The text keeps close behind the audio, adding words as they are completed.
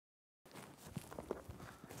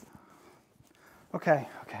Okay.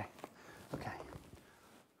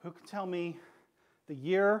 Who can tell me the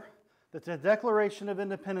year that the Declaration of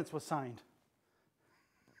Independence was signed?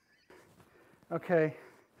 Okay.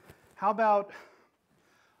 How about,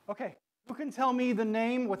 okay, who can tell me the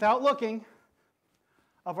name, without looking,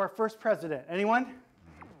 of our first president? Anyone?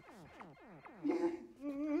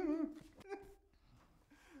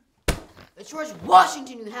 The George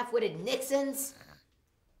Washington, you half-witted Nixons.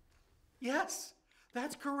 Yes,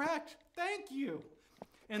 that's correct. Thank you.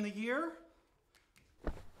 And the year?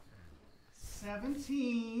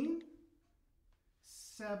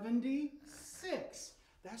 1776.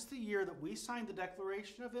 That's the year that we signed the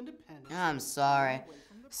Declaration of Independence. I'm sorry.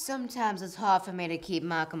 Sometimes it's hard for me to keep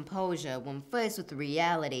my composure when faced with the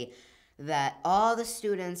reality that all the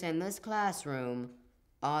students in this classroom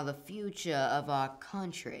are the future of our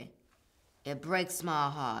country. It breaks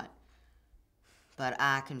my heart, but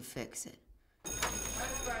I can fix it.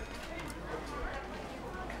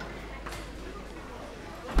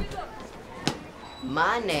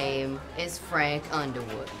 My name is Frank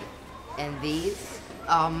Underwood, and these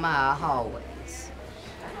are my hallways.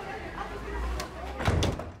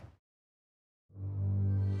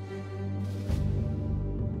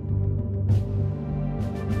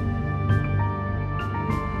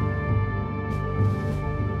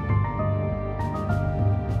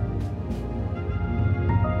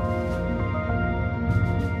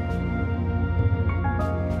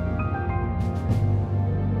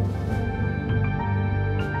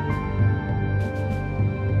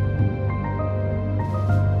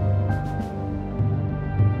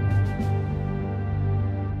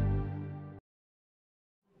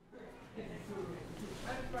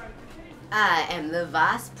 I am the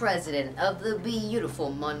Vice President of the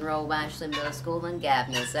beautiful Monroe Ashley Middle School in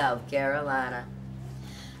Gaffney, South Carolina.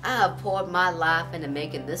 I have poured my life into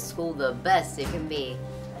making this school the best it can be,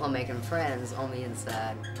 while making friends on the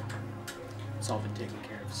inside. It's all been taken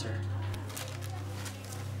care of, sir.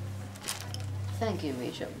 Thank you,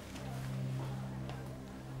 Meacham.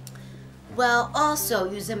 While also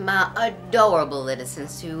using my adorable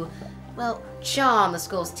innocence to, well, charm the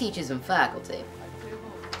school's teachers and faculty.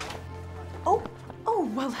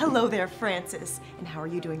 Well, hello there, Francis. And how are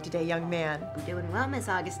you doing today, young man? I'm doing well, Miss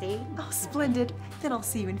Augustine. Oh, splendid. Then I'll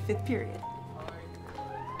see you in 5th period.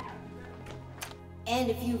 And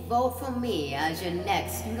if you vote for me as your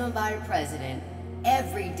next student body president,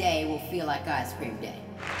 every day will feel like ice cream day.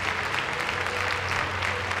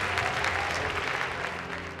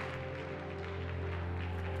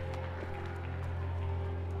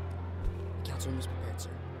 Councilroom is prepared, sir.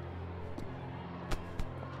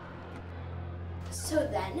 So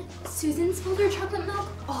then, Susan spilled her chocolate milk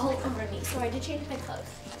all over me, so I had to change my clothes.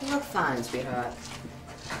 You look fine, sweetheart.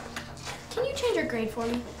 Can you change your grade for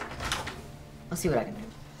me? I'll see what I can do.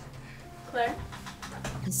 Claire?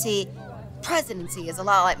 You see, presidency is a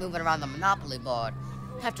lot like moving around the Monopoly board.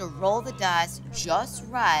 You have to roll the dice just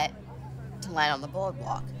right to land on the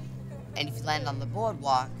boardwalk. And if you land on the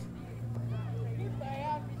boardwalk, you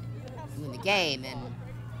win the game, and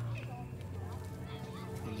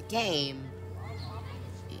if you win the game,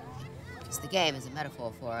 because the game is a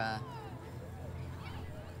metaphor for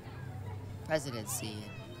presidency.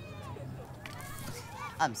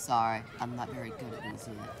 I'm sorry, I'm not very good at these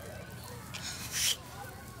yet.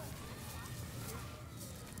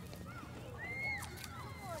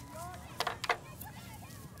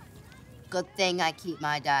 Good thing I keep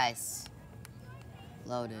my dice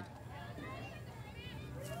loaded.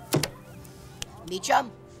 Meacham?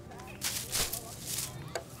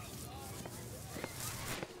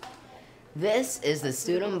 This is the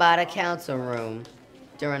student body council room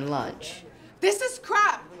during lunch. This is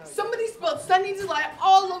crap! Somebody spilled Sunny Delight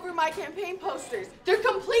all over my campaign posters. They're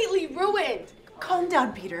completely ruined. Calm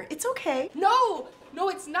down, Peter. It's okay. No,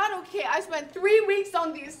 it's not okay. I spent 3 weeks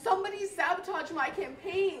on these. Somebody sabotaged my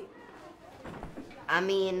campaign. I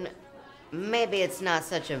mean, maybe it's not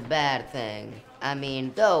such a bad thing. I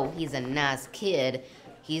mean, though he's a nice kid,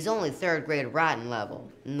 he's only 3rd grade writing level,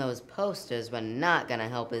 and those posters were not gonna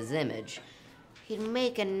help his image. He'd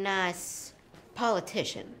make a nice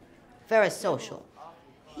politician, very social.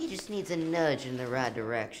 He just needs a nudge in the right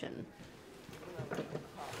direction.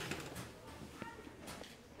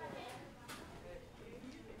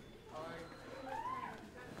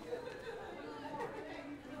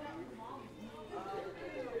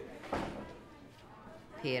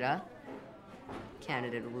 Peter,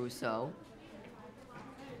 candidate Rousseau,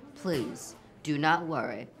 please do not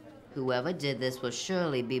worry. Whoever did this will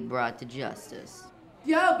surely be brought to justice.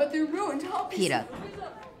 Yeah, but they're ruined. Help me. Peter,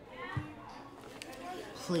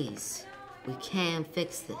 please, we can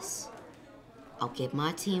fix this. I'll get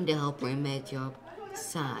my team to help remake your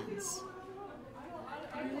signs.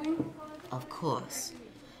 Of course.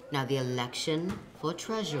 Now the election for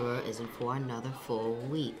treasurer isn't for another 4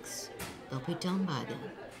 weeks. They'll be done by then.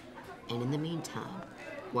 And in the meantime,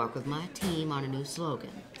 work with my team on a new slogan.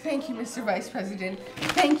 Thank you, Mr. Vice President.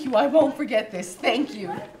 Thank you. I won't forget this. Thank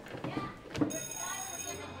you.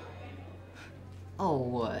 Oh,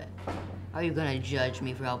 what? Are you gonna judge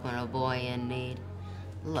me for helping a boy in need?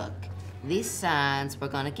 Look, these signs were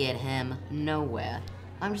gonna get him nowhere.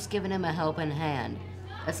 I'm just giving him a helping hand.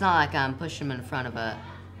 It's not like I'm pushing him in front of a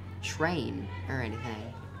train or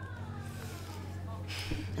anything.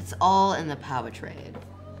 It's all in the power trade.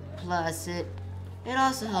 Plus, it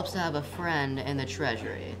also helps to have a friend in the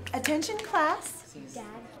treasury. Attention, class. Dad,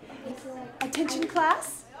 Attention,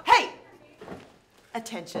 class. Hey!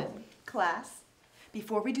 Attention, class.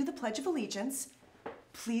 Before we do the Pledge of Allegiance,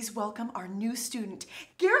 please welcome our new student,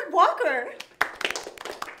 Garrett Walker.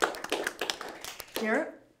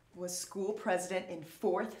 Garrett was school president in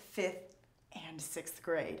 4th, 5th, and 6th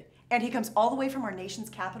grade. And he comes all the way from our nation's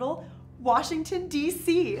capital, Washington,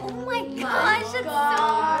 D.C. oh my gosh, that's so cool.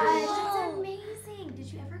 That's amazing.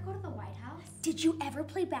 Did you ever go to the White House? Did you ever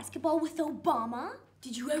play basketball with Obama?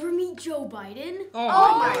 Did you ever meet Joe Biden? Oh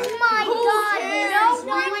my God,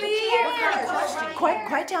 no one cares.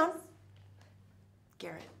 Quiet down.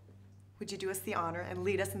 Garrett, would you do us the honor and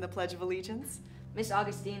lead us in the Pledge of Allegiance? Miss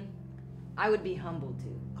Augustine, I would be humbled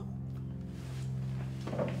to.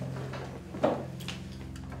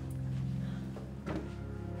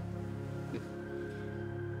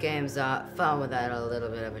 Games are fun without a little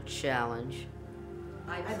bit of a challenge.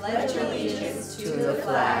 I pledge allegiance To the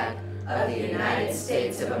flag of the United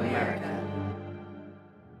States of America